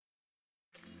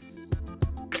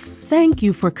Thank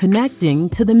you for connecting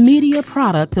to the media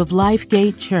product of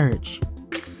LifeGate Church.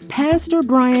 Pastor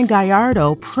Brian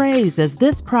Gallardo prays as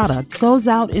this product goes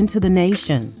out into the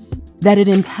nations, that it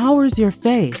empowers your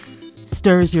faith,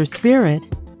 stirs your spirit,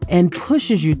 and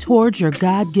pushes you towards your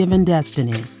God-given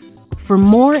destiny. For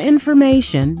more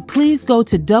information, please go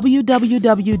to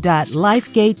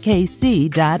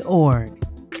www.lifegatekc.org.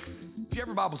 If you have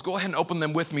your Bibles, go ahead and open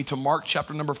them with me to Mark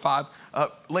chapter number 5.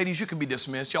 Ladies, you can be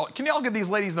dismissed. Can y'all give these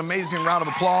ladies an amazing round of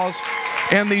applause?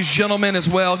 And these gentlemen as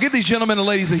well. Give these gentlemen and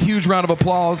ladies a huge round of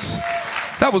applause.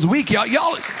 That was weak, y'all.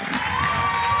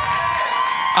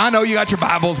 I know you got your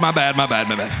Bibles. My bad.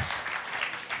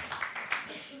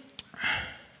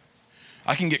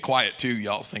 I can get quiet too.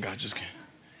 Y'all think I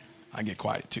can get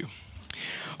quiet too.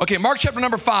 Okay, Mark chapter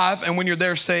number 5. And when you're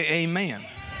there, say amen.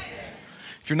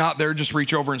 If you're not there, just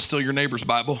reach over and steal your neighbor's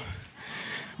Bible.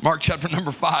 Mark chapter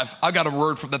number 5. I got a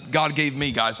word that God gave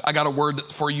me, guys. I got a word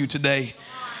for you today.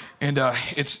 And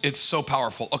it's so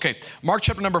powerful. Okay, Mark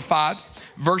chapter number 5,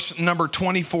 verse number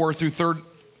 24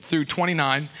 through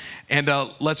 29. And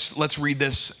let's read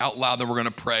this out loud, then we're going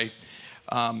to pray.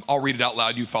 I'll read it out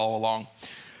loud. You follow along.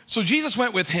 So Jesus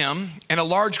went with him, and a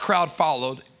large crowd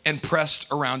followed and pressed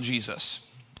around Jesus.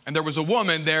 And there was a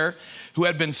woman there who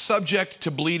had been subject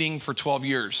to bleeding for 12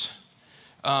 years.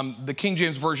 The King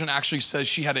James Version actually says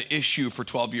she had an issue for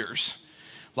 12 years.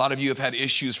 A lot of you have had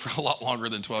issues for a lot longer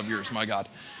than 12 years, my God.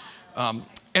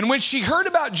 And when she heard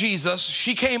about Jesus,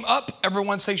 she came up.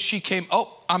 Everyone say she came.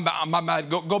 Oh, I'm bad.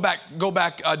 Go back,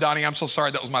 Donnie. I'm so sorry.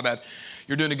 That was my bad.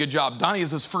 You're doing a good job. Donnie is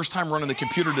his first time running the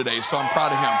computer today, so I'm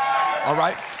proud of him. All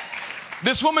right.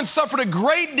 This woman suffered a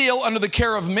great deal under the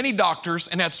care of many doctors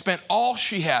and had spent all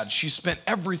she had. She spent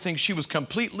everything. She was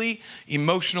completely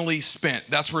emotionally spent.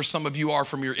 That's where some of you are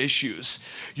from your issues.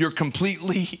 You're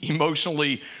completely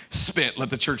emotionally spent.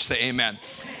 Let the church say amen.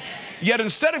 Yet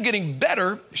instead of getting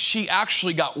better, she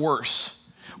actually got worse.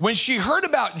 When she heard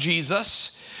about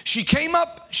Jesus, she came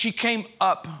up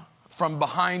from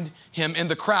behind him in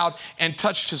the crowd and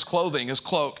touched his clothing, his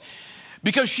cloak.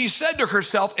 Because she said to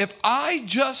herself, if I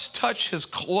just touch his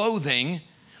clothing,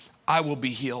 I will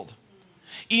be healed.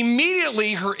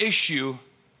 Immediately her issue,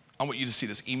 I want you to see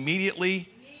this, immediately.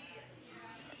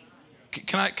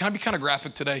 Can I be kind of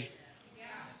graphic today?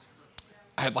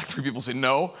 I had like 3 people say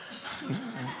no.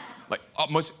 Like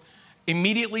almost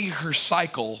immediately her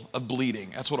cycle of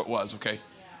bleeding, that's what it was, okay?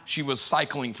 She was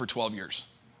cycling for 12 years,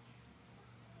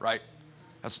 right?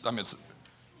 And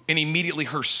immediately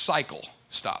her cycle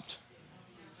stopped.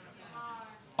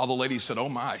 All the ladies said, oh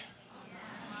my.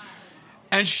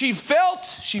 And she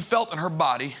felt in her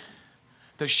body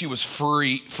that she was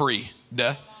free.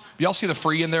 Duh. Y'all see the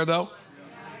free in there though?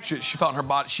 She felt in her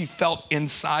body, she felt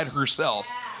inside herself.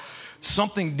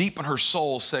 Something deep in her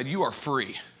soul said, you are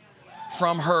free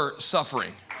from her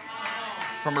suffering.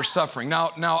 From her suffering. Now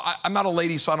I'm not a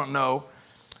lady, so I don't know,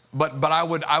 but I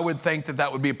would think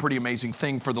that would be a pretty amazing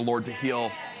thing for the Lord to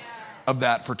heal of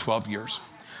that for 12 years.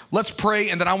 Let's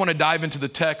pray, and then I want to dive into the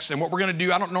text. And what we're going to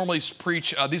do, I don't normally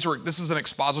preach. This is an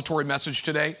expository message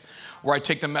today, where I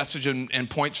take the message and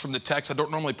points from the text. I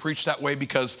don't normally preach that way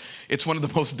because it's one of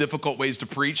the most difficult ways to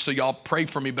preach. So y'all pray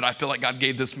for me, but I feel like God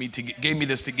gave me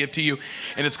this to give to you,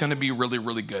 and it's going to be really,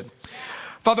 really good.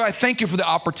 Father, I thank you for the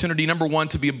opportunity, number one,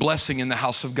 to be a blessing in the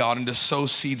house of God and to sow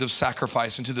seeds of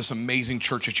sacrifice into this amazing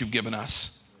church that you've given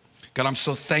us. God, I'm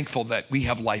so thankful that we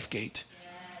have LifeGate.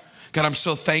 God, I'm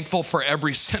so thankful for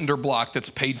every cinder block that's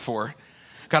paid for.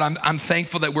 God, I'm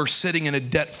thankful that we're sitting in a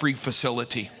debt-free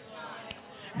facility.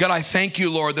 God, I thank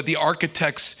you, Lord, that the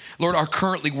architects, Lord, are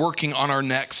currently working on our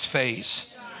next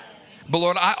phase. But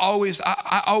Lord, I always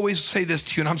say this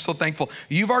to you, and I'm so thankful.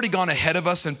 You've already gone ahead of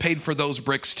us and paid for those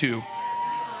bricks too.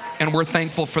 And we're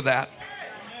thankful for that.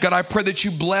 God, I pray that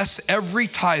you bless every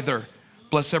tither,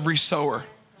 bless every sower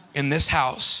in this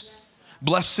house.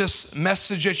 Bless this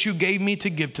message that you gave me to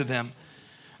give to them.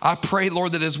 I pray,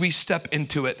 Lord, that as we step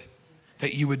into it,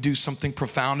 that you would do something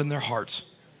profound in their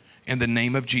hearts. In the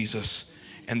name of Jesus.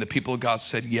 And the people of God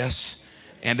said yes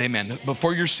and amen.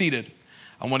 Before you're seated,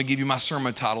 I want to give you my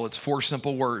sermon title. It's 4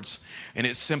 simple words. And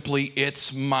it's simply,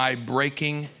 it's my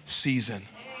breaking season.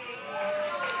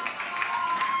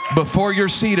 Before you're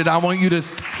seated, I want you to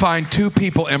find 2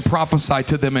 people and prophesy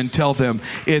to them and tell them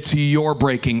it's your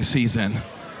breaking season.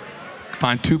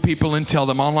 Find 2 people and tell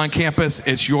them, online campus,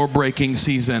 it's your breaking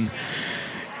season.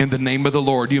 In the name of the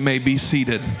Lord, you may be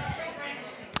seated.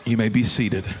 You may be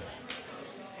seated.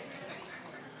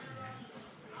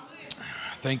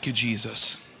 Thank you,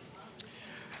 Jesus.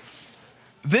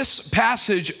 This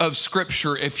passage of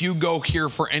scripture, if you go here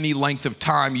for any length of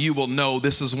time, you will know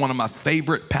this is one of my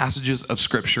favorite passages of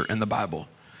scripture in the Bible.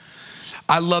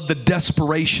 I love the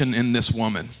desperation in this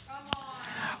woman.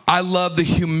 I love the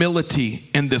humility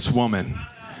in this woman.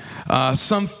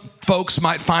 Some folks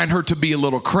might find her to be a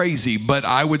little crazy, but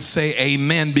I would say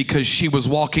amen, because she was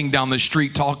walking down the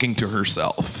street talking to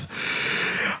herself.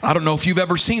 I don't know if you've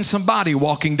ever seen somebody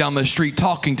walking down the street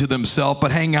talking to themselves,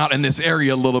 but hang out in this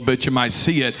area a little bit, you might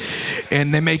see it,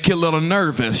 and they make you a little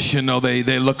nervous. You know, they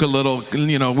look a little,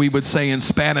 you know, we would say in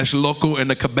Spanish, loco en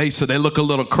la cabeza. They look a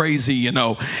little crazy, you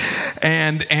know.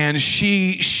 And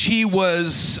she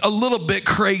was a little bit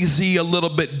crazy, a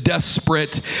little bit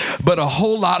desperate, but a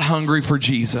whole lot hungry for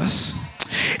Jesus.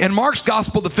 In Mark's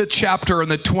Gospel, the 5th chapter,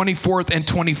 and the 24th and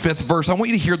 25th verse, I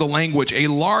want you to hear the language. A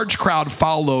large crowd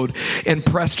followed and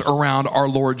pressed around our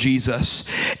Lord Jesus.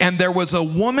 And there was a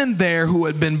woman there who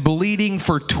had been bleeding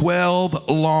for 12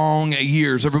 long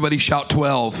years. Everybody shout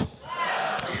 12.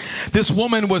 This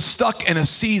woman was stuck in a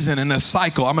season, in a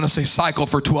cycle. I'm going to say cycle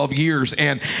for 12 years.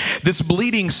 And this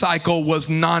bleeding cycle was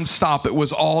nonstop. It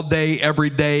was all day, every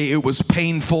day. It was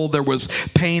painful. There was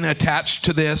pain attached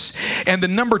to this. And the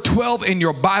number 12 in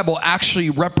your Bible actually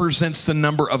represents the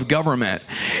number of government.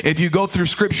 If you go through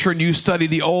Scripture and you study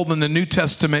the Old and the New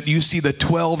Testament, you see the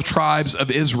 12 tribes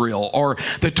of Israel, or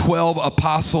the 12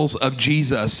 apostles of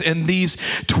Jesus. And this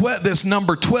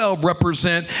number 12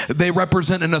 represent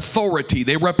an authority.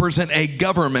 They represent a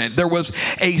government. There was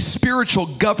a spiritual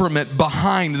government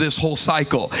behind this whole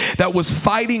cycle that was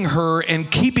fighting her and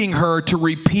keeping her to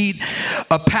repeat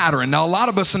a pattern. Now, a lot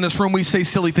of us in this room, we say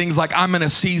silly things like, I'm in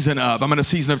a season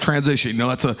of transition. You know,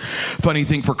 that's a funny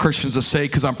thing for Christians to say,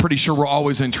 because I'm pretty sure we're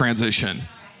always in transition.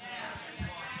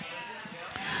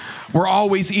 We're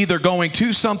always either going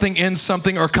to something, in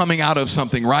something, or coming out of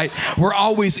something, right? We're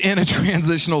always in a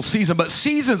transitional season, but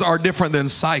seasons are different than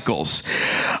cycles.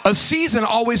 A season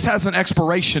always has an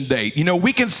expiration date. You know,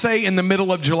 we can say in the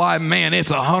middle of July, man,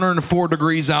 it's 104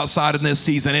 degrees outside in this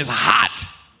season. It's hot.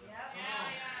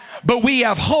 But we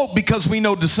have hope because we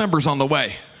know December's on the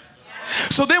way.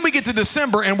 So then we get to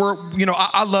December and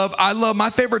I love my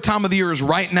favorite time of the year is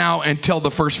right now until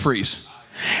the first freeze.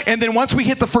 And then once we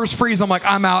hit the first freeze, I'm like,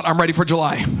 I'm out. I'm ready for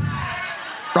July.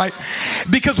 Right?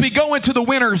 Because we go into the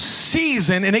winter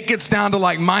season and it gets down to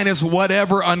like minus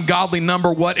whatever ungodly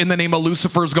number, what in the name of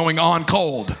Lucifer is going on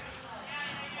cold.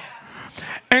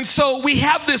 And so we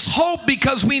have this hope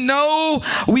because we know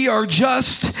we are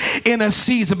just in a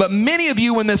season. But many of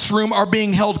you in this room are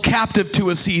being held captive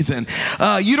to a season.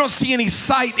 You don't see any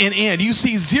sight in end. You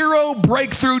see zero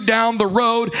breakthrough down the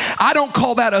road. I don't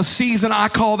call that a season. I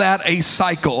call that a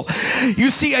cycle.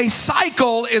 You see, a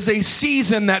cycle is a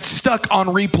season that's stuck on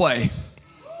replay.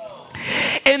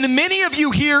 And many of you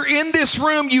here in this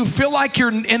room, you feel like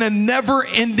you're in a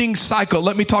never-ending cycle.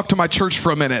 Let me talk to my church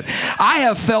for a minute. I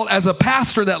have felt as a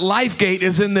pastor that LifeGate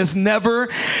is in this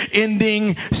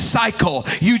never-ending cycle.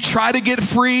 You try to get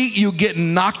free, you get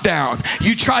knocked down.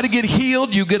 You try to get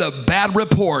healed, you get a bad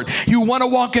report. You want to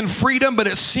walk in freedom, but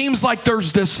it seems like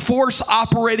there's this force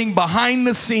operating behind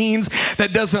the scenes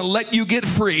that doesn't let you get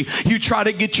free. You try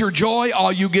to get your joy,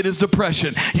 all you get is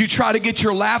depression. You try to get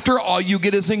your laughter, all you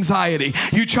get is anxiety.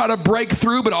 You try to break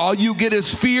through, but all you get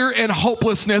is fear and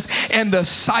hopelessness, and the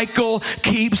cycle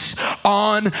keeps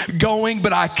on going.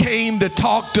 But I came to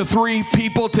talk to 3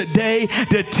 people today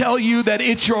to tell you that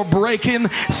it's your breaking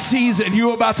season.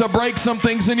 You're about to break some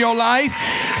things in your life.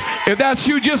 If that's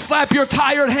you, just slap your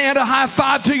tired hand, a high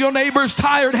five to your neighbor's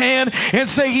tired hand, and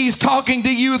say, he's talking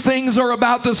to you. Things are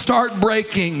about to start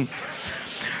breaking.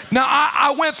 Now,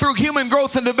 I went through human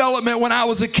growth and development when I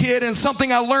was a kid, and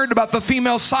something I learned about the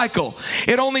female cycle.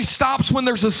 It only stops when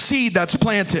there's a seed that's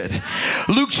planted.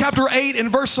 Luke chapter 8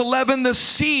 and verse 11, the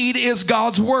seed is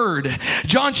God's word.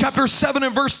 John chapter 7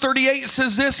 and verse 38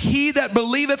 says this, he that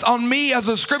believeth on me, as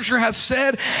the scripture has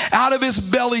said, out of his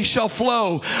belly shall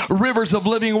flow rivers of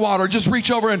living water. Just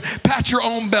reach over and pat your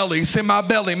own belly. Say, my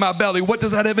belly, my belly. What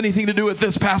does that have anything to do with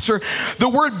this, Pastor? The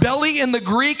word belly in the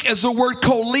Greek is the word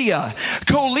kolia.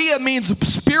 Kolia means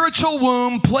spiritual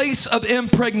womb, place of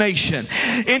impregnation.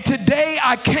 And today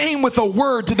I came with a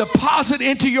word to deposit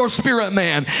into your spirit,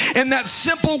 man. And that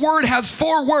simple word has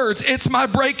 4 words. It's my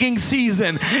breaking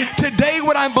season. Today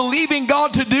what I'm believing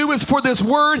God to do is for this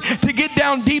word to get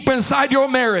down deep inside your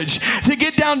marriage, to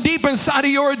get down deep inside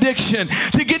of your addiction,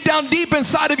 to get down deep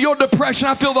inside of your depression.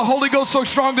 I feel the Holy Ghost so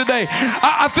strong today.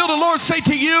 I feel the Lord say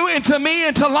to you and to me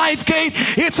and to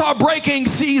LifeGate, it's our breaking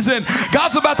season.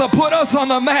 God's about to put us on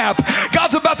the map.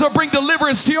 God's about to bring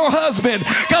deliverance to your husband.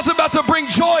 God's about to bring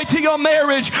joy to your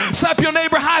marriage. Slap your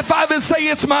neighbor, high five, and say,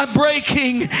 it's my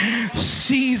breaking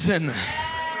season.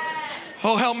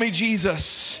 Oh, help me,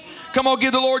 Jesus. Come on,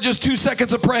 give the Lord just 2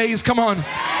 seconds of praise. Come on.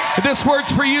 If this word's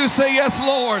for you, say, yes,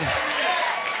 Lord.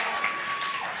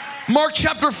 Mark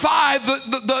chapter 5,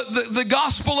 the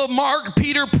Gospel of Mark,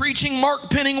 Peter preaching, Mark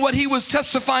penning what he was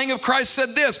testifying of Christ,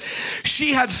 said this: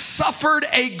 she had suffered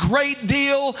a great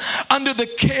deal under the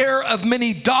care of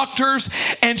many doctors,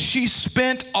 and she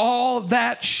spent all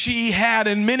that she had.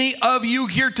 And many of you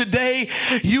here today,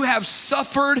 you have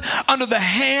suffered under the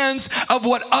hands of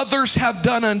what others have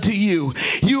done unto you.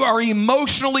 You are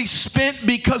emotionally spent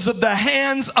because of the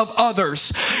hands of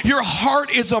others. Your heart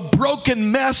is a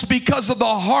broken mess because of the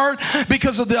heart,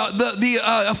 because of the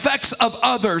effects of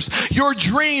others. Your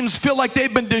dreams feel like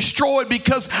they've been destroyed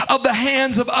because of the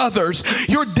hands of others.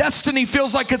 Your destiny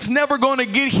feels like it's never going to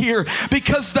get here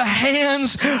because the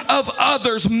hands of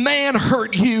others. Man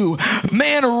hurt you.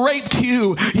 Man raped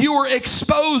you. You were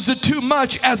exposed to too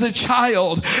much as a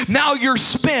child. Now you're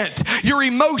spent. Your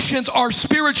emotions are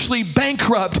spiritually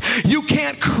bankrupt. You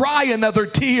can't cry another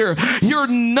tear. You're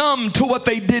numb to what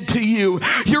they did to you.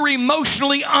 You're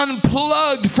emotionally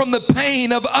unplugged from the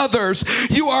pain of others.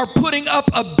 You are putting up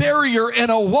a barrier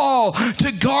and a wall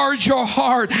to guard your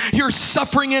heart. You're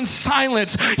suffering in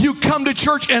silence. You come to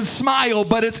church and smile,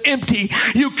 but it's empty.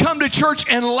 You come to church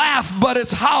and laugh, but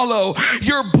it's hollow.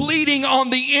 You're bleeding on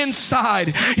the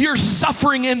inside. You're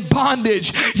suffering in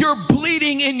bondage. You're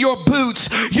bleeding in your boots.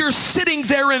 You're sitting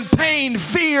there in pain,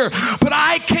 fear. But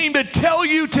I came to tell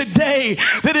you today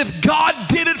that if God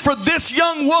did it for this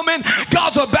young woman,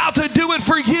 God's about to do it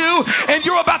for you, and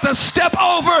you're about to step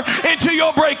over into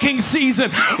your breaking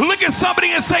season. Look at somebody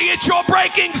and say, it's your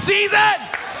breaking season.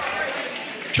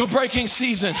 It's your breaking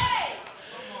season.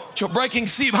 It's your breaking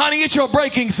season. Honey, it's your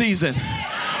breaking season.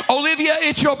 Olivia,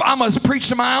 I must preach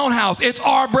to my own house. It's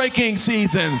our breaking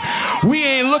season. We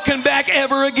ain't looking back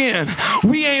ever again.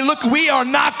 We are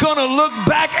not going to look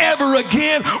back ever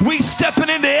again. We stepping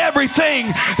into everything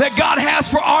that God has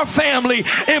for our family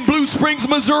in Blue Springs,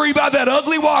 Missouri by that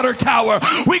ugly water tower.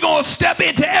 We going to step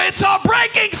into it. It's our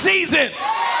breaking season.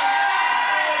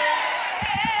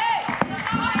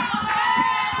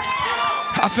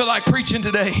 I feel like preaching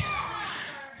today.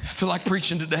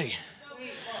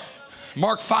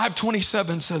 Mark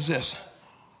 5:27 says this.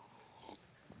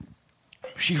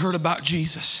 She heard about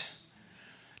Jesus.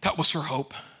 That was her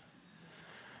hope.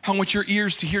 I want your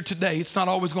ears to hear today. It's not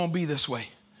always going to be this way.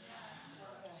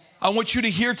 I want you to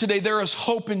hear today there is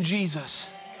hope in Jesus.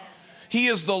 He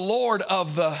is the Lord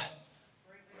of the.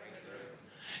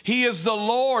 He is the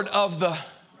Lord of the.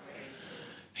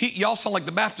 Y'all sound like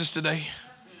the Baptists today.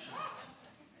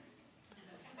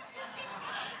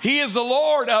 He is the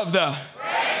Lord of the.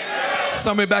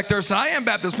 Somebody back there said, I am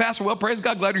Baptist, Pastor. Well, praise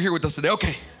God. Glad you're here with us today.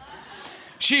 Okay.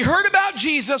 She heard about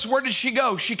Jesus. Where did she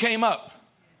go? She came up.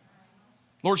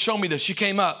 Lord, show me this. She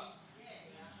came up.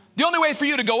 The only way for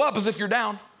you to go up is if you're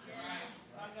down.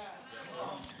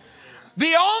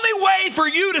 The only way for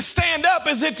you to stand up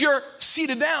is if you're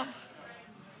seated down.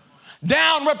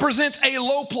 Down represents a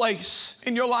low place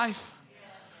in your life,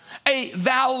 a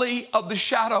valley of the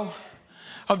shadow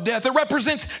of death. It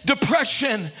represents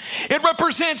depression. It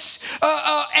represents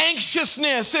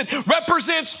anxiousness. It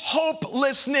represents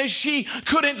hopelessness. She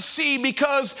couldn't see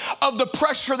because of the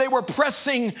pressure. They were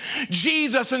pressing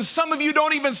Jesus. And some of you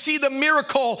don't even see the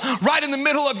miracle right in the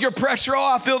middle of your pressure.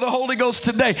 Oh, I feel the Holy Ghost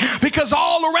today. Because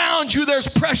all around you there's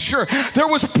pressure. There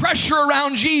was pressure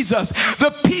around Jesus.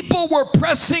 The people were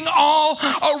pressing all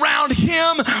around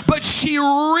him, but she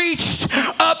reached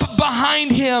up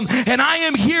behind him. And I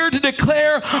am here to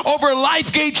declare over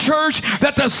LifeGate Church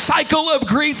that the cycle of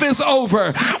grief is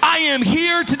over. I am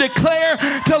here to declare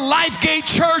to LifeGate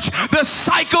Church the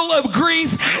cycle of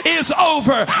grief is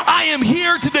over. I am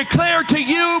here to declare to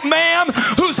you, ma'am,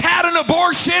 who's had an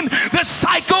abortion, the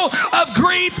cycle of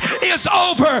grief is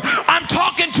over. I'm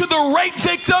talking to the rape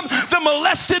victim, the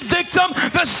molested victim.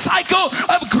 The cycle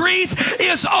of grief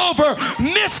is over.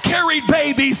 Miscarried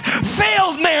babies,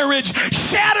 failed marriage,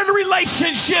 shattered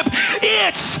relationship.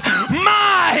 It's my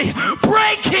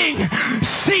breaking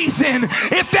season.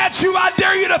 If that's you, I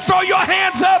dare you to throw your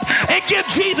hands up and give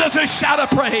Jesus a shout of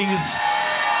praise.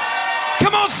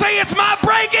 Come on, say it's my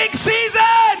breaking season.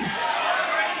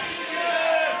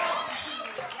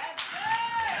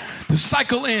 The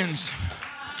cycle ends,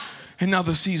 and now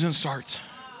the season starts.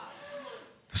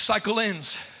 The cycle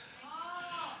ends,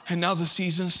 and now the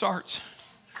season starts.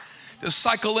 The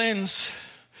cycle ends,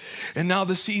 and now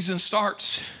the season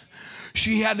starts.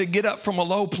 She had to get up from a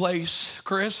low place,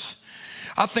 Chris.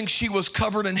 I think she was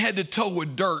covered in head to toe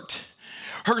with dirt.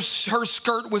 Her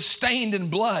skirt was stained in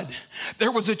blood.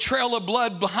 There was a trail of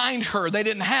blood behind her. They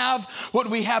didn't have what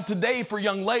we have today for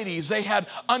young ladies. They had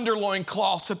underloin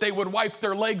cloths that they would wipe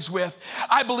their legs with.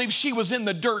 I believe she was in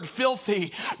the dirt,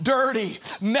 filthy, dirty,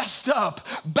 messed up,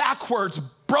 backwards,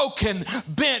 broken,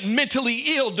 bent,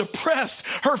 mentally ill, depressed.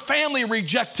 Her family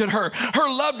rejected her. Her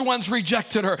loved ones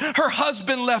rejected her. Her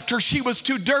husband left her. She was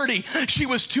too dirty. She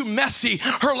was too messy.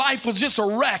 Her life was just a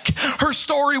wreck. Her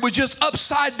story was just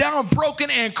upside down, broken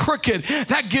and crooked.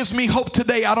 That gives me hope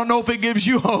today. I don't know if it gives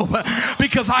you hope,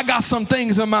 because I got some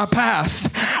things in my past.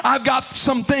 I've got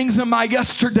some things in my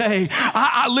yesterday.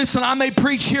 Listen, I may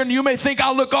preach here and you may think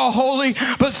I look all holy,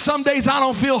 but some days I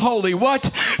don't feel holy. What?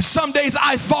 Some days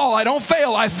I fall. I don't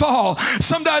fail, I fall.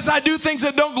 Sometimes I do things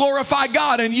that don't glorify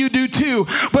God, and you do too.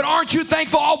 But aren't you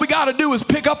thankful all we got to do is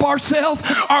pick up ourselves,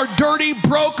 our dirty,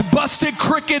 broke, busted,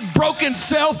 crooked, broken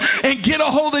self, and get a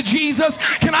hold of Jesus?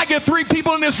 Can I get 3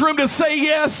 people in this room to say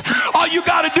yes? All you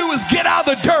got to do is get out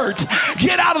of the dirt,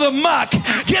 get out of the muck,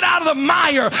 get out of the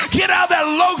mire, get out of that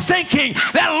low thinking,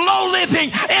 that low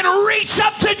living, and reach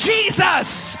up to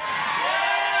Jesus.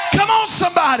 Come on,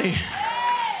 somebody.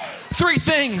 3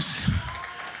 things.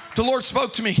 The Lord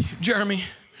spoke to me, Jeremy.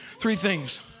 3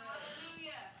 things.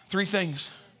 3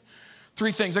 things.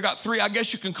 3 things. I got 3. I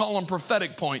guess you can call them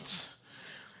prophetic points.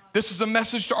 This is a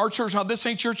message to our church. Now, this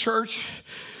ain't your church.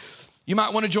 You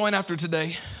might want to join after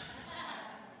today.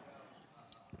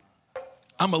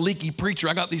 I'm a leaky preacher.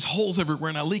 I got these holes everywhere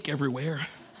and I leak everywhere.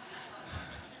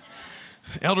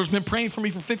 Elder's been praying for me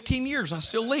for 15 years. I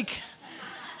still leak.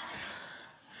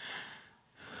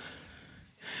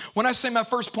 When I say my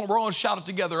first point, we're all going to shout it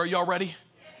together. Are y'all ready?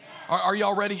 Are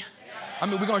y'all ready? I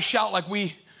mean, we're going to shout like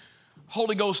we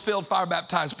Holy Ghost filled, fire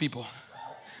baptized people.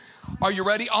 Are you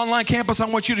ready? Online campus, I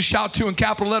want you to shout too in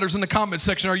capital letters in the comment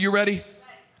section. Are you ready?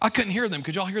 I couldn't hear them.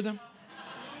 Could y'all hear them?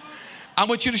 I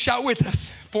want you to shout with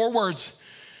us. 4 words.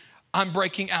 I'm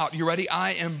breaking out. You ready?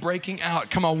 I am breaking out.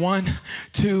 Come on. 1,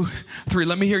 2, 3.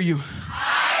 Let me hear you.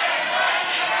 I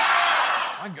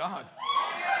am breaking out. My God.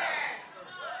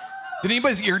 Did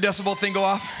anybody's ear decibel thing go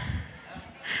off?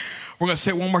 We're going to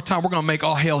say it one more time. We're going to make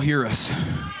all hell hear us.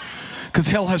 Because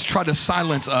hell has tried to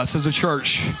silence us as a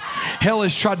church. Hell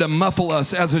has tried to muffle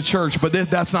us as a church, but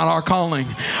that's not our calling.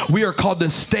 We are called to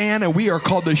stand and we are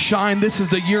called to shine. This is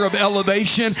the year of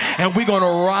elevation and we're going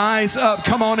to rise up.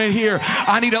 Come on in here.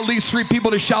 I need at least 3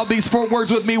 people to shout these 4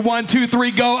 words with me. 1, 2,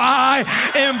 3, go. I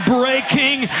am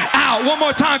breaking out. One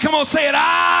more time. Come on, say it.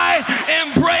 I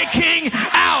am breaking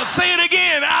out. Say it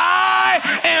again. I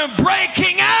am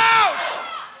breaking out.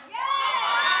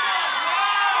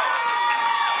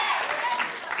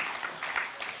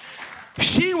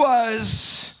 She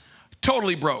was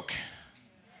totally broke.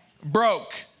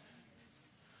 Broke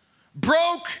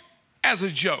as a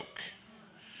joke.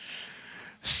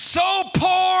 So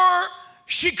poor,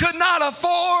 she could not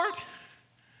afford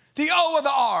the O or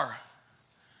the R.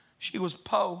 She was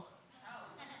po.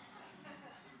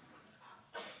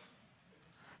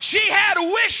 She had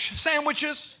wish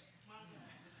sandwiches,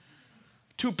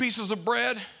 2 pieces of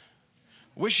bread.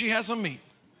 Wish she had some meat.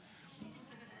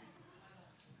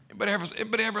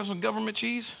 Anybody ever have some government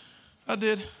cheese? I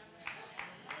did.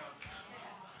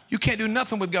 You can't do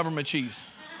nothing with government cheese.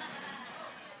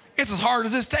 It's as hard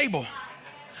as this table.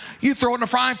 You throw it in a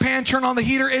frying pan, turn on the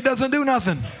heater, it doesn't do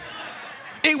nothing.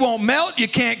 It won't melt, you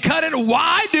can't cut it.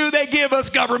 Why do they give us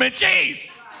government cheese?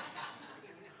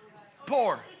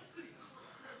 Poor.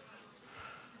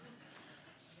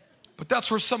 But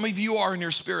that's where some of you are in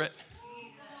your spirit.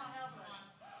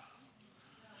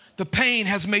 The pain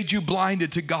has made you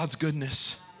blinded to God's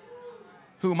goodness.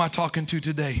 Who am I talking to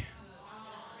today?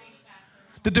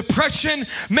 The depression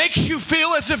makes you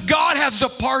feel as if God has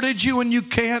departed you and you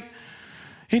can't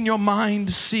in your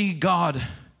mind see God,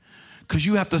 because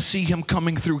you have to see him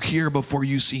coming through here before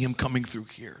you see him coming through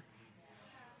here.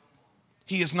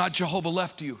 He is not Jehovah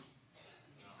left you.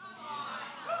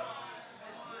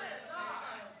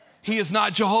 He is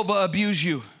not Jehovah abused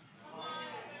you.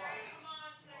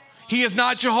 He is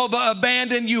not Jehovah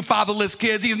abandoned you, fatherless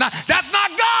kids. He's not. That's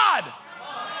not God.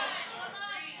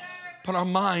 But our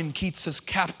mind keeps us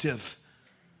captive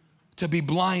to be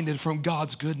blinded from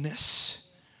God's goodness.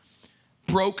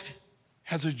 Broke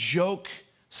as a joke.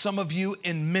 Some of you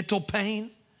in mental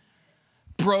pain.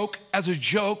 Broke as a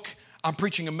joke. I'm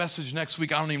preaching a message next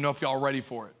week. I don't even know if y'all are ready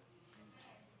for it.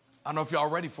 I don't know if y'all are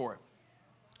ready for it.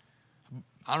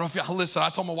 I don't know if y'all listen. I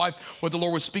told my wife what the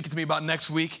Lord was speaking to me about next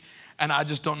week. And I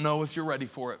just don't know if you're ready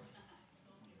for it.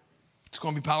 It's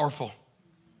going to be powerful.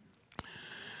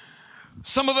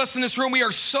 Some of us in this room, we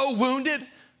are so wounded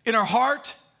in our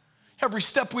heart. Every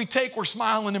step we take, we're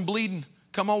smiling and bleeding.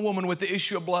 Come on, woman with the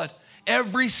issue of blood.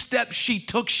 Every step she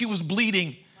took, she was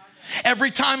bleeding. Every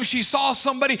time she saw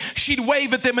somebody, she'd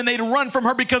wave at them and they'd run from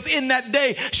her, because in that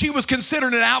day, she was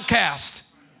considered an outcast.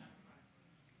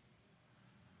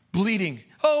 Bleeding.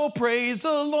 Oh, praise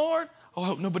the Lord. Oh, I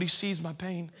hope nobody sees my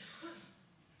pain.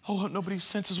 Oh, I hope nobody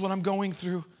senses what I'm going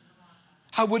through.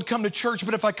 I would come to church,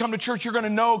 but if I come to church, you're going to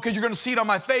know because you're going to see it on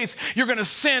my face. You're going to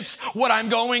sense what I'm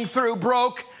going through.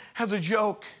 Broke as a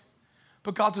joke.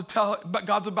 But God's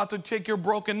about to take your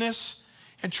brokenness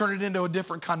and turn it into a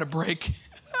different kind of break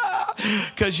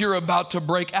because you're about to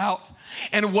break out.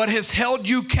 And what has held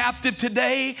you captive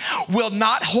today will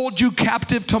not hold you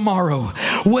captive tomorrow.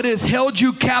 What has held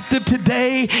you captive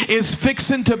today is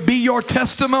fixing to be your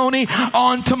testimony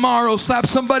on tomorrow. Slap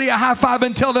somebody a high five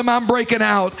and tell them I'm breaking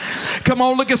out. Come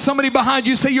on, look at somebody behind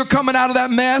you. Say you're coming out of that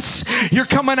mess. You're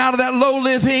coming out of that low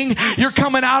living. You're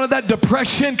coming out of that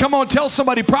depression. Come on, tell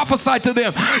somebody, prophesy to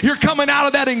them. You're coming out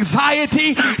of that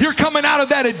anxiety. You're coming out of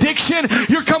that addiction.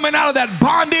 You're coming out of that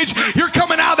bondage. You're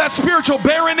coming out of that spiritual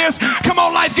barrenness. Come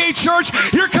on, LifeGate Church,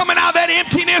 you're coming out of that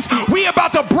emptiness. We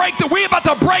about to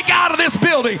break out of this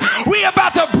building. We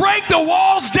about to break the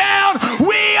walls down.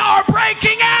 We are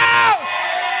breaking out.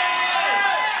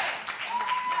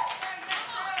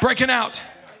 Breaking out.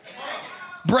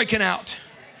 Breaking out.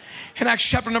 In Acts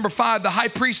chapter number 5, the high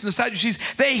priest and the Sadducees,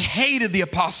 they hated the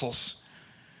apostles.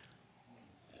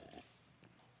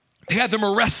 They had them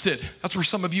arrested. That's where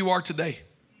some of you are today.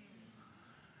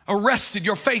 Arrested.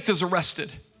 Your faith is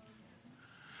arrested.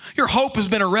 Your hope has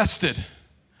been arrested.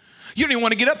 You don't even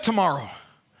want to get up tomorrow.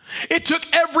 It took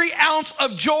every ounce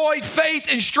of joy, faith,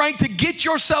 and strength to get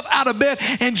yourself out of bed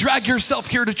and drag yourself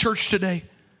here to church today.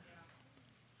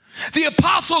 The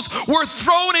apostles were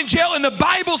thrown in jail, and the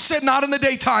Bible said not in the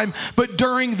daytime, but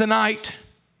during the night,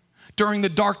 during the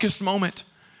darkest moment.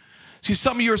 See,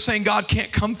 some of you are saying, God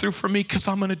can't come through for me because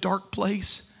I'm in a dark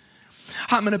place.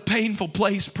 I'm in a painful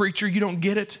place, preacher. You don't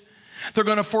get it. They're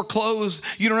going to foreclose.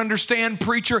 You don't understand,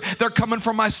 preacher. They're coming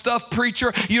for my stuff,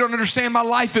 preacher. You don't understand, my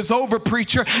life is over,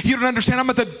 preacher. You don't understand, I'm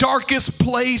at the darkest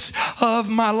place of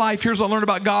my life. Here's what I learned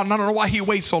about God, and I don't know why he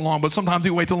waits so long, but sometimes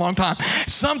he waits a long time.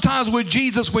 Sometimes with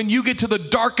Jesus, when you get to the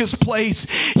darkest place,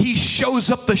 he shows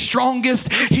up the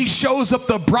strongest. He shows up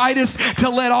the brightest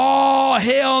to let all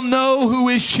hell know who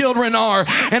his children are.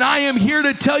 And I am here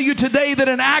to tell you today that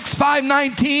in Acts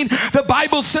 5:19, the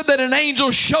Bible said that an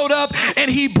angel showed up and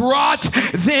he brought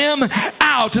them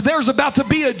out. There's about to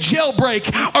be a jailbreak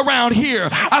around here.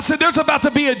 I said there's about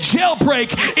to be a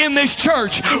jailbreak in this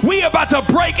church. We about to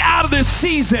break out of this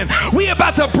season. We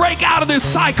about to break out of this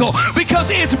cycle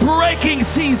because it's breaking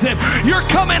season. You're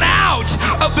coming out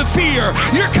of the fear.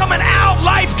 You're coming out,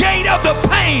 LifeGate, of the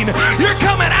pain. You're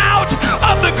coming out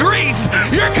of the grief.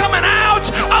 You're coming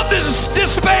out of this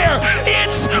despair.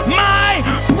 It's my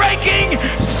breaking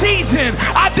season.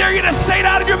 I dare you to say it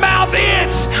out of your mouth.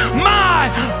 It's my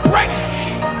break.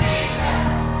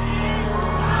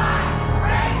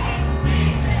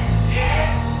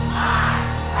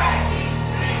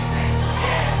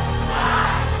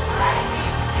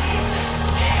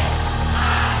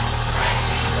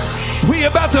 We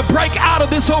about to break out of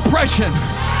this oppression.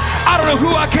 I don't know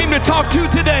who I came to talk to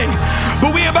today,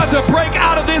 but we about to break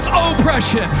out of this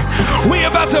oppression. We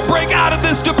about to break out of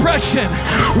this depression.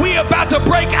 We about to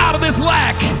break out of this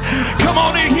lack. Come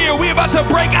on in here. We about to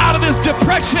break out of this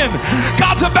depression.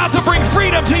 God's about to bring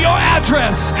freedom to your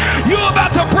address. You're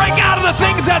about to break out of the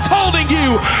things that's holding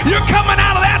you. You're coming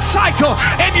out of that cycle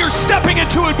and you're stepping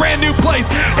into a brand new place.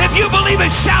 If you believe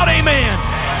it, shout amen.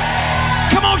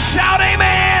 Come on, shout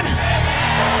amen.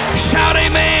 Shout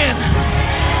amen.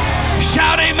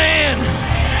 Shout amen.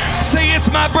 Say it's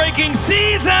my breaking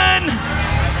season.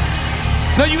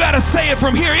 No, you got to say it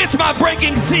from here. It's my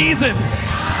breaking season.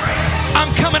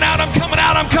 I'm coming out, I'm coming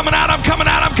out, I'm coming out, I'm coming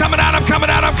out, I'm coming out, I'm coming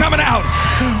out, I'm coming out.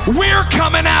 We're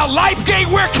coming out.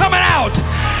 LifeGate, we're coming out.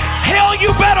 Hell, you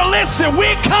better listen.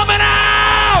 We're coming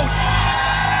out.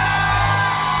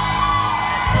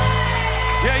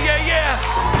 Yeah, yeah, yeah.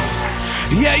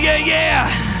 Yeah, yeah, yeah.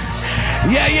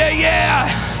 Yeah, yeah,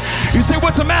 yeah. You say,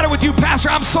 what's the matter with you, Pastor?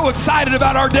 I'm so excited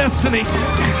about our destiny.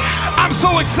 I'm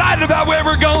so excited about where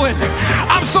we're going.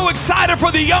 I'm so excited for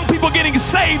the young people getting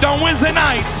saved on Wednesday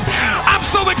nights. I'm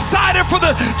so excited for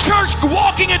the church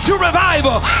walking into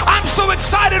revival. I'm so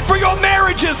excited for your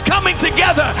marriages coming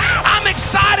together. I'm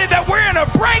excited that we're in a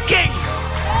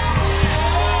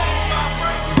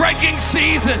breaking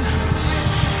season.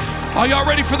 Are y'all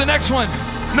ready for the next one?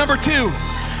 Number 2.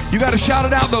 You got to shout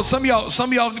it out, though. Some of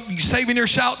y'all saving your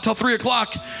shout till 3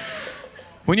 o'clock.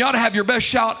 When you ought to have your best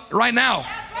shout right now.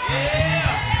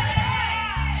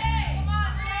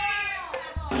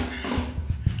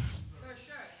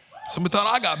 Somebody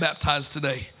thought I got baptized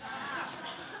today.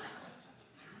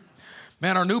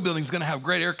 Man, our new building's going to have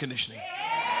great air conditioning.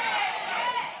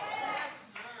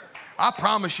 I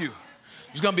promise you,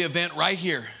 there's going to be an event right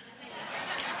here.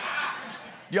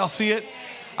 Y'all see it?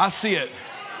 I see it.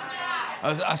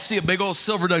 I see a big old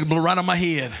silver duck blow right on my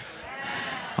head.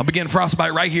 I'll begin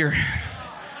frostbite right here.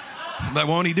 That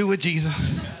won't he do with Jesus?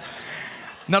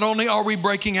 Not only are we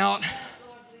breaking out,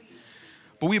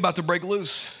 but we about to break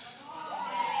loose.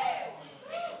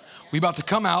 We about to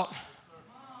come out,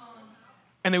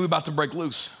 and then we about to break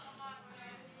loose.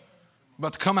 We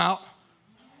about to come out,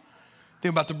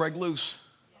 then we about to break loose.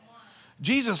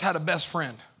 Jesus had a best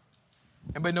friend.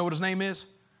 Anybody know what his name is?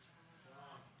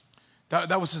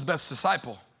 That was his best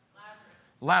disciple.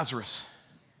 Lazarus.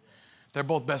 They're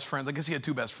both best friends. I guess he had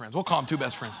two best friends. We'll call them two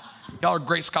best friends. Y'all are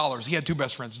great scholars. He had two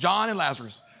best friends, John and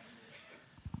Lazarus.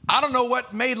 I don't know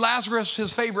what made Lazarus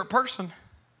his favorite person,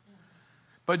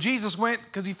 but Jesus went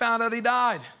because he found out he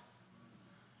died.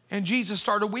 And Jesus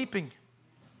started weeping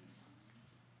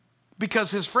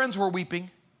because his friends were weeping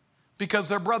because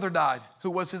their brother died, who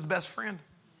was his best friend.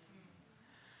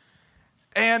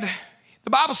 And the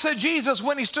Bible said Jesus,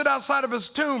 when he stood outside of his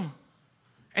tomb,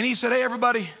 and he said, hey,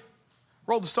 everybody,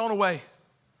 roll the stone away.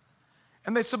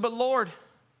 And they said, but Lord,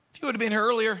 if you would have been here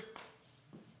earlier,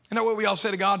 you know what we all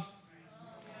say to God?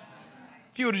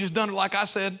 If you would have just done it like I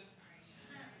said.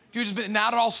 If you would have just been, now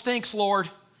it all stinks, Lord.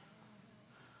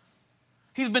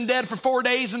 He's been dead for 4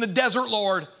 days in the desert,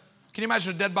 Lord. Can you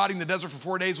imagine a dead body in the desert for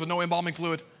 4 days with no embalming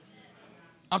fluid?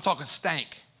 I'm talking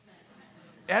stank.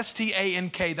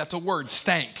 S-T-A-N-K, that's a word,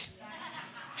 stank.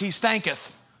 He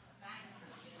stanketh.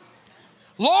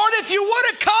 Lord, if you would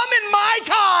have come in my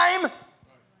time,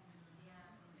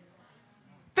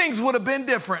 things would have been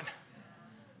different.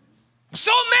 I'm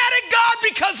so mad at God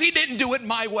because he didn't do it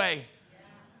my way.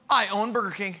 I own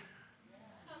Burger King.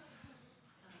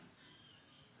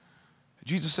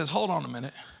 Jesus says, hold on a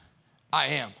minute. I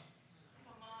am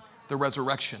the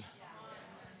resurrection.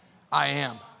 I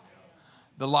am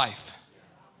the life.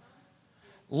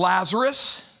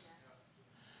 Lazarus,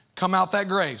 come out that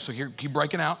grave. So here, keep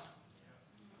breaking out.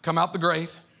 Come out the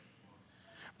grave.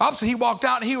 Bob said he walked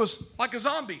out and he was like a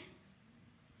zombie,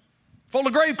 full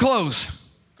of grave clothes.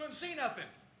 Couldn't see nothing.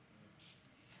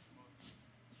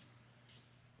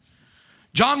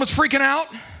 John was freaking out.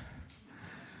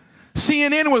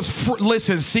 CNN was,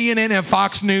 listen, CNN and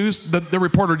Fox News, the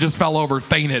reporter just fell over,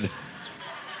 fainted.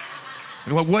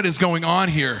 Like, what is going on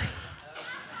here?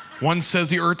 One says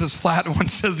the earth is flat, one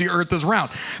says the earth is round.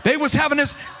 They was having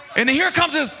this, and here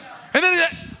comes this, and then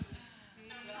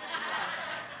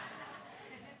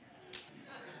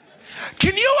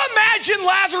can you imagine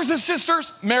Lazarus'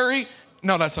 sisters? Mary,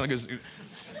 no, that's not good.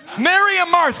 Mary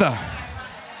and Martha.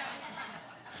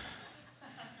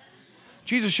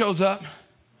 Jesus shows up.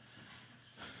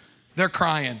 They're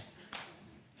crying.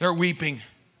 They're weeping.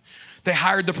 They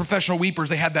hired the professional weepers.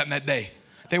 They had that in that day.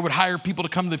 They would hire people to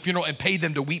come to the funeral and pay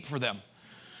them to weep for them.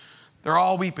 They're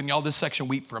all weeping. Y'all, this section,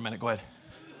 weep for a minute. Go ahead.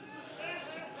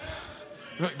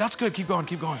 That's good. Keep going.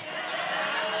 Keep going.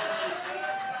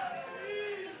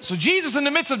 So Jesus, in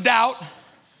the midst of doubt,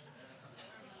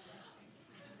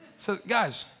 said,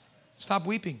 guys, stop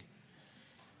weeping.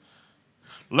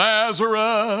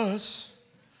 Lazarus.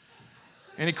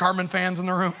 Any Carmen fans in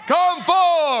the room? Come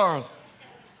forth.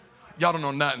 Y'all don't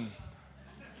know nothing.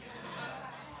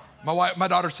 My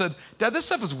daughter said, Dad, this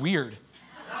stuff is weird.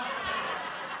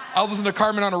 I was listening to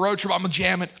Carmen on a road trip. I'm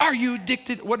jamming. Are you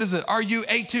addicted? What is it? Are you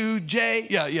A2J?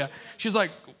 Yeah. She's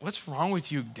like, what's wrong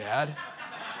with you, Dad?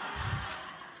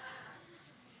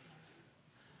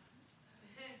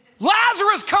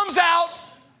 Lazarus comes out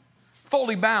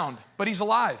fully bound, but he's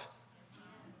alive.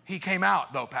 He came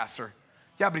out, though, Pastor.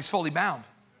 Yeah, but he's fully bound.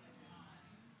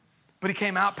 But he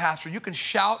came out, Pastor. You can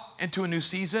shout into a new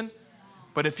season,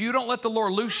 but if you don't let the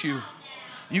Lord loose you,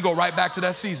 you go right back to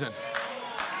that season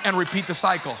and repeat the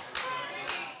cycle.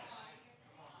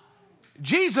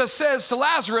 Jesus says to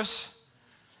Lazarus,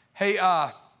 hey,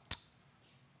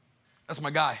 that's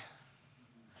my guy.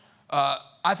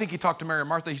 I think he talked to Mary and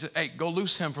Martha. He said, hey, go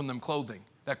loose him from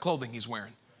that clothing he's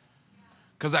wearing.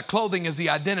 Because that clothing is the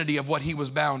identity of what he was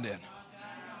bound in.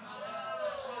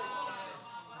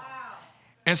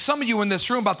 And some of you in this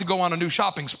room about to go on a new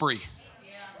shopping spree.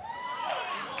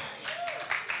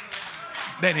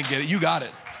 They didn't get it. You got it.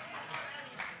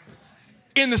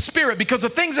 In the spirit, because the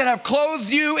things that have clothed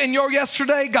you in your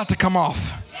yesterday got to come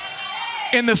off.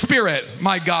 In the spirit.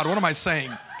 My God, what am I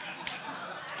saying?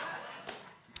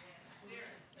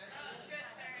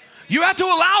 You have to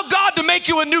allow God to make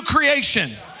you a new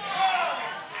creation.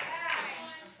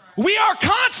 We are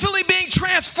constantly being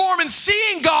transformed and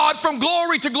seeing God from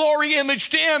glory to glory,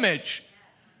 image to image.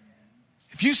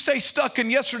 If you stay stuck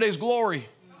in yesterday's glory,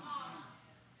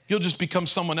 you'll just become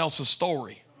someone else's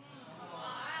story.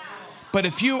 But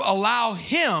if you allow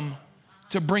him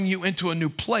to bring you into a new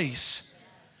place,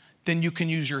 then you can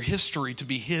use your history to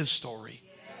be his story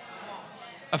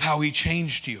of how he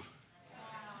changed you.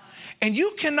 And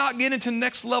you cannot get into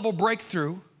next level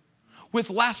breakthrough with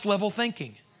last level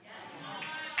thinking.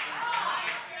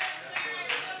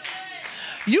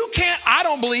 You can't, I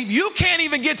don't believe, you can't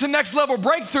even get to next level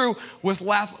breakthrough with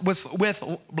blah,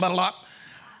 blah,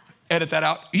 edit that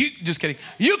out. Just kidding.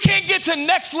 You can't get to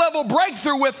next level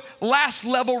breakthrough with last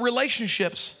level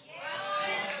relationships.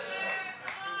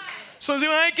 So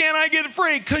why can't I get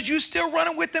free? Because you still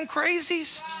running with them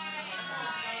crazies.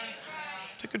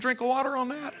 Take a drink of water on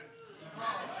that.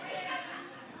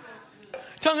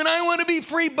 Telling I want to be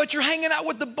free, but you're hanging out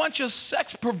with a bunch of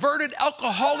sex perverted,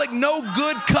 alcoholic, no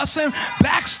good, cussing,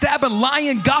 backstabbing,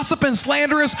 lying, gossiping,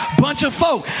 slanderous bunch of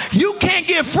folk. You can't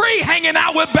get free hanging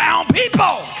out with bound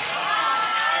people.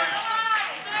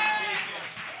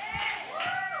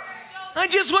 I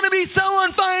just want to be so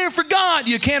on fire for God.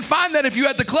 You can't find that if you're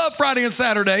at the club Friday and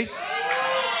Saturday.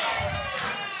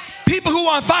 People who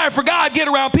are on fire for God get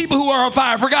around people who are on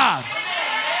fire for God.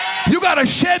 You got to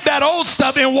shed that old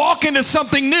stuff and walk into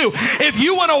something new. If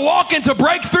you want to walk into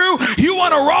breakthrough, you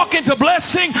want to walk into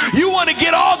blessing, you want to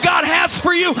get all God has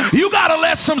for you, you got to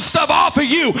let some stuff off of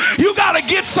you. You got to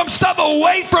get some stuff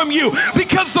away from you,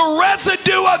 because the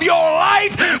residue of your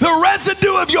life, the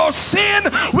residue of your sin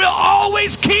will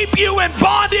always keep you in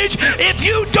bondage if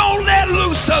you don't let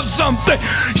loose of something.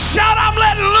 Shout, I'm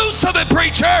letting loose of it,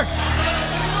 preacher.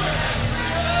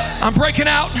 I'm breaking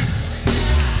out.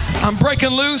 I'm breaking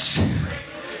loose.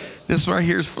 This right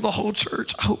here is for the whole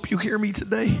church. I hope you hear me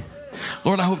today.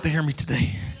 Lord, I hope they hear me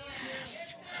today.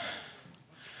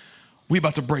 We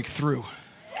about to break through.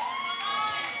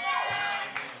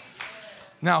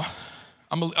 Now,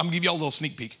 I'm gonna give you all a little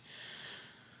sneak peek.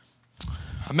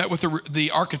 I met with the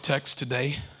architects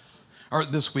today, or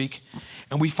this week,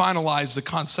 and we finalized the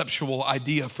conceptual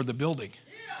idea for the building,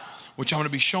 which I'm gonna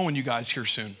be showing you guys here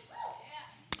soon.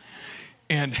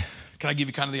 And can I give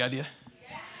you kind of the idea?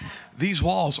 These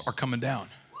walls are coming down.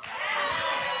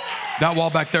 That wall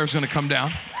back there is going to come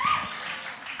down,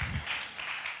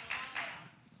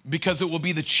 because it will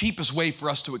be the cheapest way for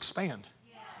us to expand.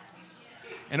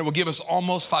 And it will give us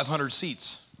almost 500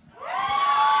 seats.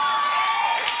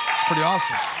 It's pretty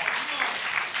awesome.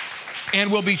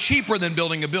 And will be cheaper than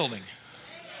building a building.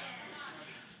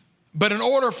 But in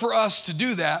order for us to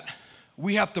do that,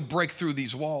 we have to break through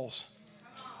these walls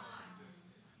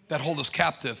that hold us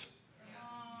captive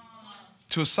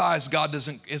to a size God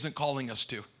isn't calling us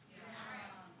to.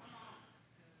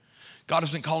 God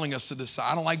isn't calling us to this size.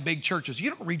 I don't like big churches. You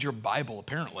don't read your Bible,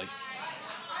 apparently.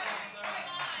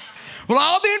 Well,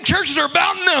 all them churches are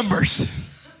about numbers.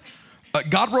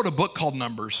 God wrote a book called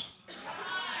Numbers.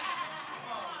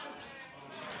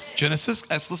 Genesis,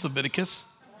 Exodus, Leviticus.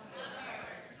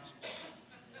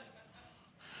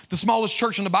 The smallest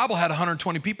church in the Bible had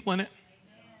 120 people in it.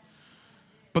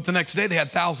 But the next day they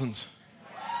had thousands.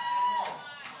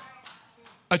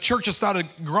 A church that's not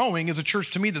growing is a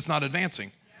church to me that's not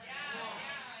advancing.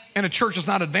 And a church that's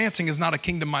not advancing is not a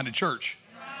kingdom-minded church.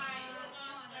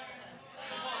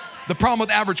 The problem with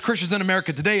average Christians in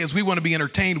America today is we want to be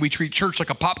entertained. We treat church like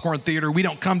a popcorn theater. We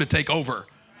don't come to take over.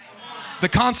 The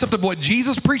concept of what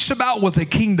Jesus preached about was a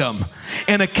kingdom.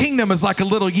 And a kingdom is like a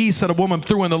little yeast that a woman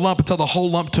threw in the lump until the whole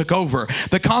lump took over.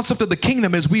 The concept of the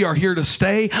kingdom is we are here to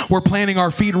stay. We're planting our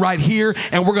feet right here,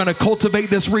 and we're going to cultivate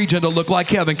this region to look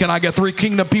like heaven. Can I get 3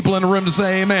 kingdom people in the room to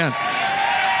say amen?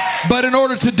 But in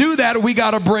order to do that, we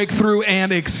got to break through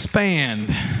and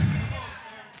expand.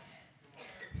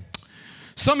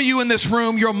 Some of you in this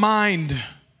room, your mind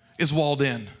is walled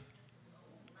in.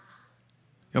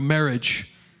 Your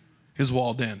marriage is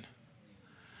walled in.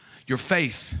 Your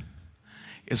faith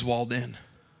is walled in.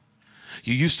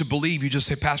 You used to believe, you just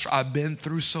say, Pastor, I've been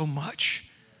through so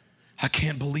much. I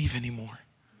can't believe anymore.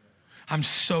 I'm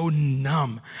so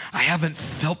numb. I haven't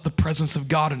felt the presence of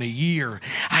God in a year.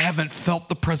 I haven't felt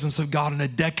the presence of God in a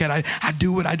decade. I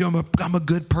do what I do. I'm a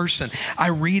good person. I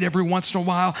read every once in a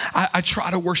while. I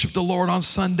try to worship the Lord on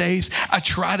Sundays. I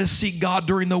try to seek God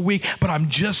during the week, but I'm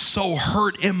just so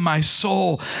hurt in my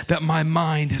soul that my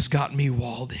mind has got me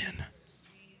walled in.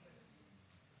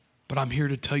 But I'm here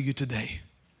to tell you today,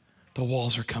 the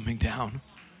walls are coming down.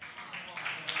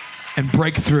 And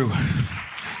breakthrough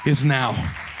is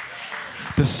now.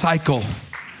 The cycle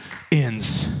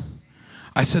ends.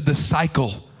 I said the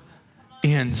cycle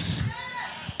ends.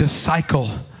 The cycle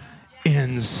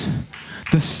ends.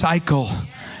 The cycle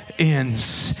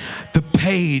ends. The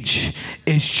page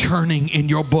is churning in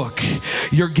your book.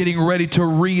 You're getting ready to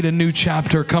read a new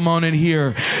chapter. Come on in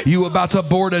here. You're about to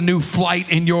board a new flight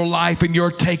in your life, and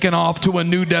you're taking off to a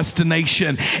new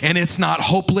destination. And it's not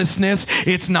hopelessness.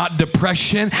 It's not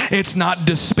depression. It's not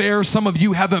despair. Some of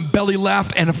you haven't belly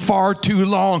laughed in far too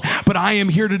long. But I am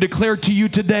here to declare to you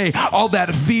today, all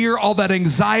that fear, all that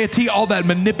anxiety, all that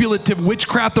manipulative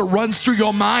witchcraft that runs through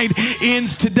your mind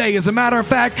ends today. As a matter of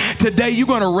fact, today you're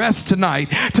going to rest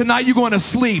tonight. Tonight you're going to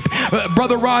sleep.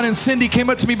 Brother Ron and Cindy came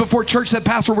up to me before church, said,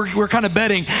 Pastor, we're kind of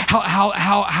betting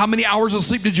how many hours of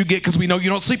sleep did you get? Because we know you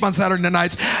don't sleep on Saturday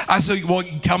nights. I said, well,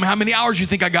 tell me how many hours you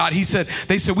think I got. They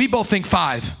said, we both think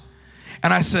 5.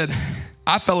 And I said,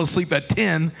 I fell asleep at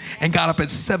 10 and got up at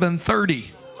 7:30.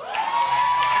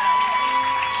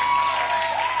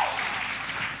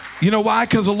 You know why?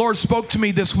 Because the Lord spoke to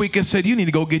me this week and said, you need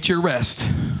to go get your rest.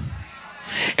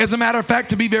 As a matter of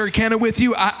fact, to be very candid with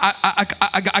you,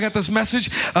 I got this message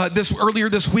earlier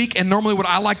this week, and normally what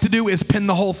I like to do is pin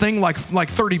the whole thing like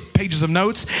 30 pages of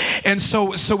notes. And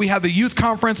so we had the youth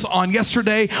conference on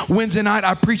yesterday, Wednesday night.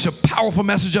 I preached a powerful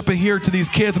message up in here to these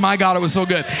kids. My God, it was so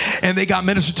good, and they got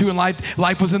ministered to, and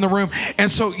life was in the room. And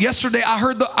so yesterday,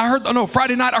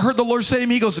 Friday night, I heard the Lord say to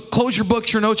me, He goes, "Close your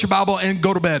books, your notes, your Bible, and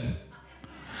go to bed."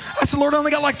 I said, "Lord, I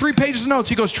only got like 3 pages of notes."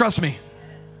 He goes, "Trust me."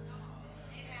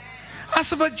 I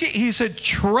said, but he said,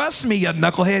 "Trust me, you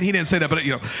knucklehead." He didn't say that, but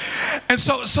you know. And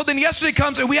so then yesterday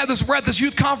comes, and we're at this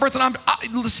youth conference, and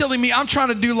I'm trying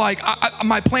to do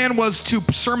my plan was to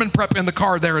sermon prep in the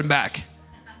car there and back.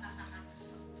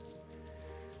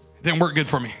 Didn't work good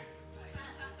for me.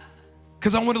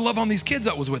 Because I wanted to love on these kids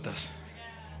that was with us.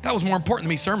 That was more important than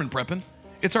me sermon prepping.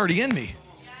 It's already in me.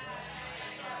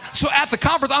 So at the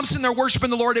conference, I'm sitting there worshiping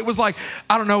the Lord. It was like,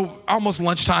 I don't know, almost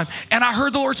lunchtime. And I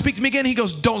heard the Lord speak to me again. He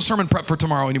goes, "Don't sermon prep for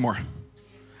tomorrow anymore."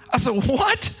 I said,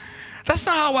 "What? That's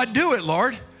not how I do it,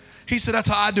 Lord." He said, "That's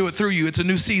how I do it through you. It's a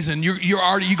new season.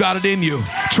 You got it in you.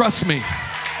 Trust me."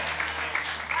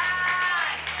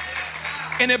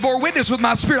 And it bore witness with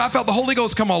my spirit. I felt the Holy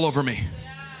Ghost come all over me.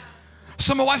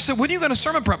 So my wife said, "When are you going to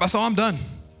sermon prep?" I said, "Oh, I'm done."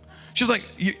 She was like,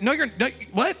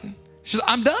 "What?" She said,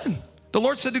 "I'm done. The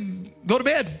Lord said to go to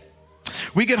bed."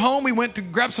 We get home. We went to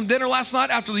grab some dinner last night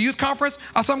after the youth conference.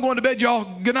 I said, "I'm going to bed, y'all.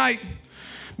 Good night."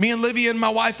 Me and Livy and my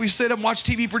wife, we sit up and watch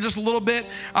TV for just a little bit.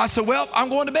 I said, "Well, I'm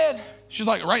going to bed." She's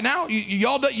like, "Right now?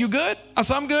 You good?" I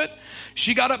said, "I'm good."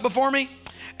 She got up before me,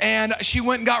 and she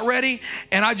went and got ready,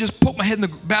 and I just poked my head in the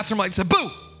bathroom and said, "Boo!"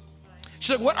 She's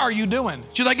like, "What are you doing?"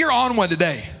 She's like, "You're on one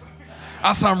today."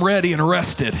 I said, "I'm ready and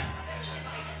rested."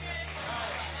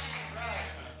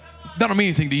 That don't mean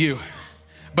anything to you.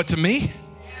 But to me,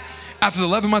 after the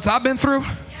 11 months I've been through,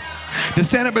 to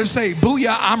stand up and say,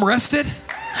 "Booyah, I'm rested."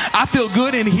 I feel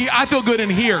good in here. I feel good in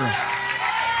here.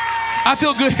 I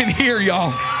feel good in here,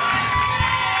 y'all.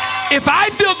 If I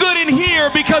feel good in here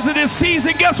because of this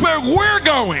season, guess where we're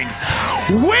going?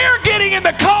 We're getting in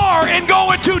the car and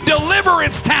going to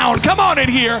Deliverance Town. Come on in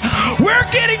here. We're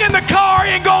getting in the car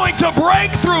and going to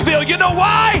Breakthroughville. You know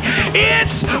why?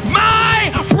 It's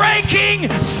my breaking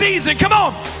season. Come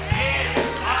on.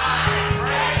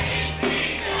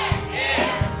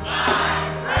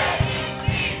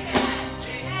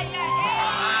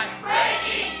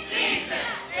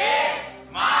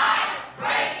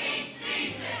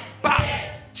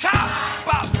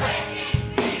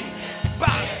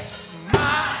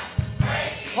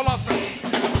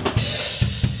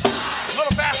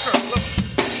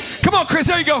 Chris,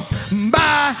 there you go.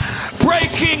 My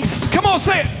breaking. Come on,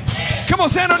 say it. Come on,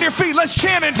 stand on your feet. Let's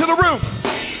chant into the room.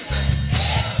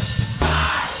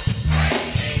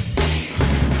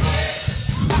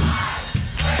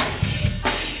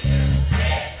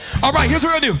 All right, here's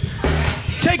what we're going to do.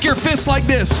 Take your fist like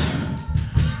this.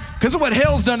 Because of what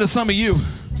hell's done to some of you.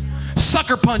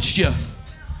 Sucker punched you.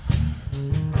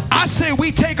 I say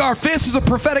we take our fists as a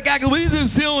prophetic act. We do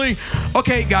silly.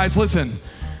 Okay, guys, listen.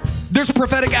 There's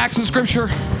prophetic acts in Scripture.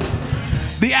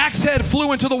 The axe head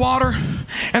flew into the water,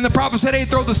 and the prophet said, "Hey,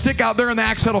 throw the stick out there, and the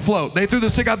axe head will float." They threw the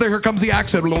stick out there. Here comes the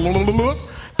axe head.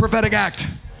 Prophetic act.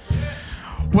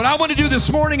 What I want to do this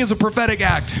morning is a prophetic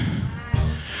act.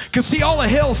 Because see, all of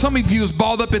hell, some of you has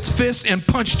balled up its fist and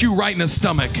punched you right in the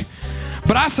stomach.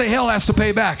 But I say hell has to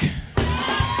pay back.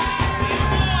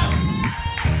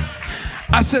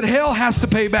 I said hell has to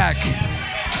pay back.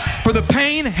 For the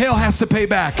pain, hell has to pay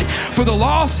back. For the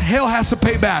loss, hell has to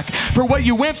pay back. For what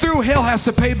you went through, hell has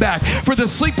to pay back. For the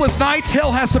sleepless nights,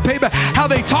 hell has to pay back. How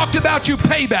they talked about you,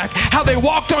 pay back. How they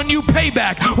walked on you, pay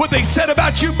back. What they said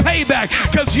about you, pay back.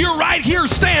 Because you're right here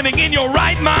standing in your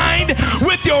right mind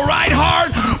with your right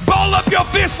heart. ball up your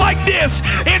fist like this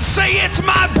and say, it's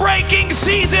my breaking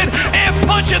season, and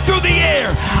punch it through the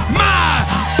air.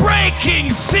 My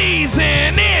breaking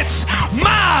season. It's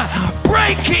my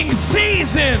breaking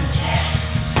season.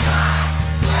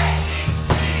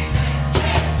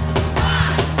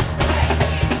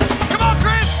 Come on,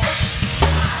 Chris.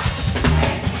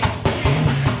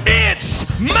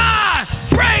 It's my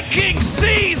breaking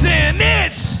season.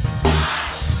 It's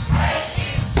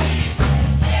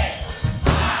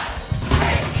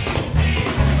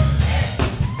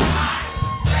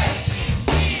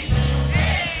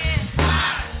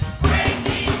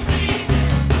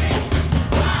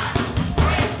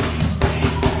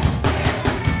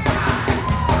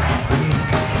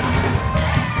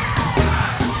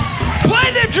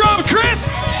drum, Chris.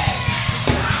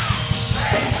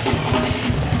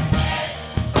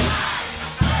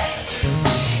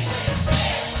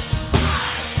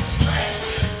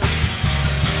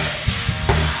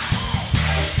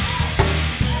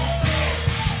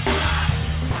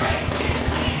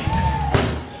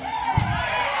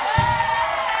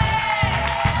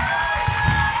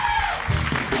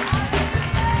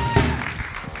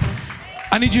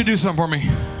 I need you to do something for me,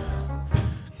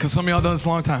 because some of y'all done this a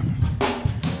long time.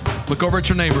 Look over at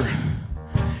your neighbor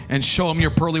and show them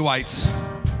your pearly whites.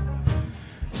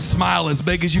 Smile as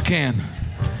big as you can.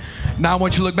 Now I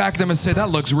want you to look back at them and say, that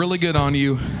looks really good on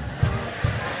you.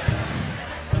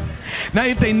 Now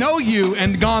if they know you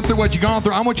and gone through what you've gone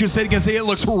through, I want you to say it again. Say, it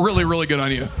looks really, really good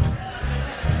on you.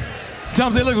 Tell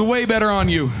them, say, it looks way better on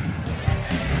you.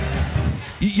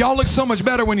 Y'all look so much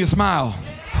better when you smile.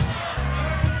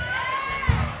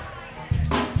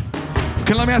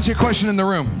 Okay, let me ask you a question in the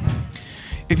room.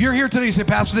 If you're here today, you say,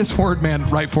 Pastor, this word, man,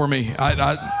 right for me. Okay,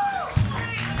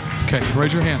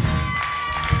 raise your hand.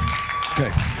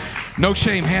 Okay, no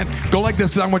shame, hand. Go like this,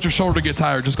 because I want your shoulder to get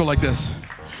tired. Just go like this.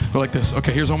 Go like this.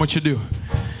 Okay, here's what I want you to do.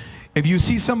 If you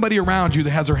see somebody around you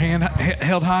that has their hand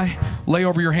held high, lay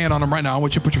over your hand on them right now. I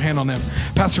want you to put your hand on them.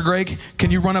 Pastor Greg,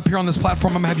 can you run up here on this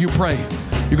platform? I'm going to have you pray.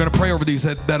 You're going to pray over these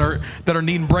that are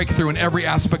needing breakthrough in every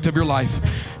aspect of your life.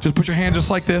 Just put your hand just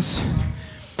like this.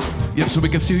 Yep, so we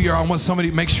can see who you are. I want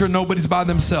somebody, make sure nobody's by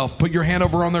themselves. Put your hand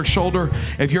over on their shoulder,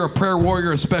 if you're a prayer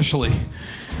warrior especially.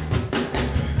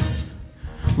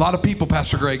 A lot of people,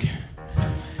 Pastor Greg.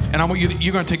 And I want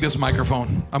you're going to take this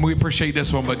microphone. We appreciate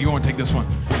this one, but you want to take this one.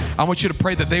 I want you to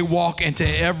pray that they walk into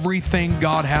everything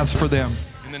God has for them.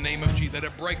 In the name of Jesus, that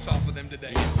it breaks off of them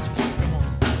today.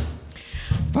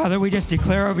 Father, we just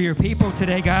declare over your people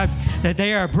today, God, that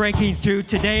they are breaking through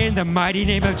today in the mighty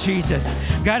name of Jesus.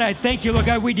 God, I thank you, Lord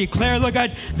God. We declare, Lord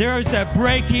God, there is a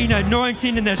breaking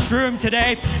anointing in this room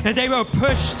today, that they will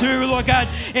push through, Lord God,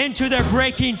 into their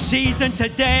breaking season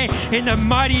today in the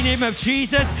mighty name of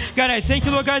Jesus. God, I thank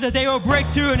you, Lord God, that they will break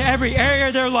through in every area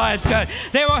of their lives, God.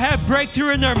 They will have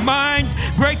breakthrough in their minds,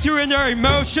 breakthrough in their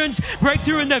emotions,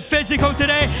 breakthrough in the physical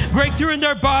today, breakthrough in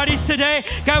their bodies today.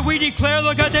 God, we declare,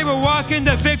 Lord God, they will walk in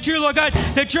the victory, Lord God,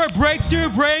 that your breakthrough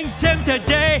brings them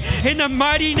today in the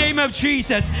mighty name of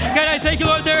Jesus. God, I thank you,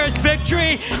 Lord, there is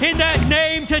victory in that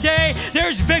name today.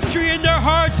 There's victory in their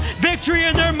hearts, victory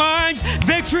in their minds,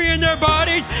 victory in their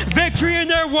bodies, victory in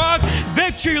their walk,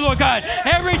 victory, Lord God.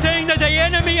 Everything that the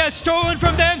enemy has stolen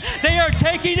from them, they are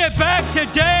taking it back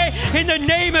today in the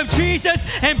name of Jesus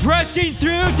and pressing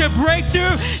through to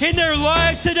breakthrough in their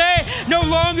lives today. No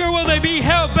longer will they be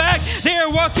held back. They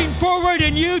are walking forward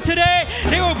in you today.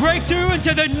 They will break through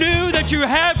into the new that you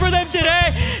have for them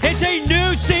today. It's a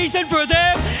new season for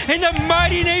them. In the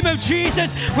mighty name of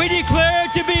Jesus, we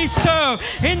declare it to be so.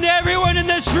 And everyone in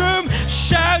this room,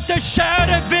 shout the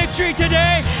shout of victory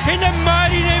today in the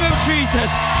mighty name of Jesus.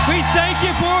 We thank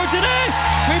you for today.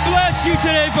 We bless you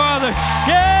today, Father.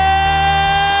 Yeah.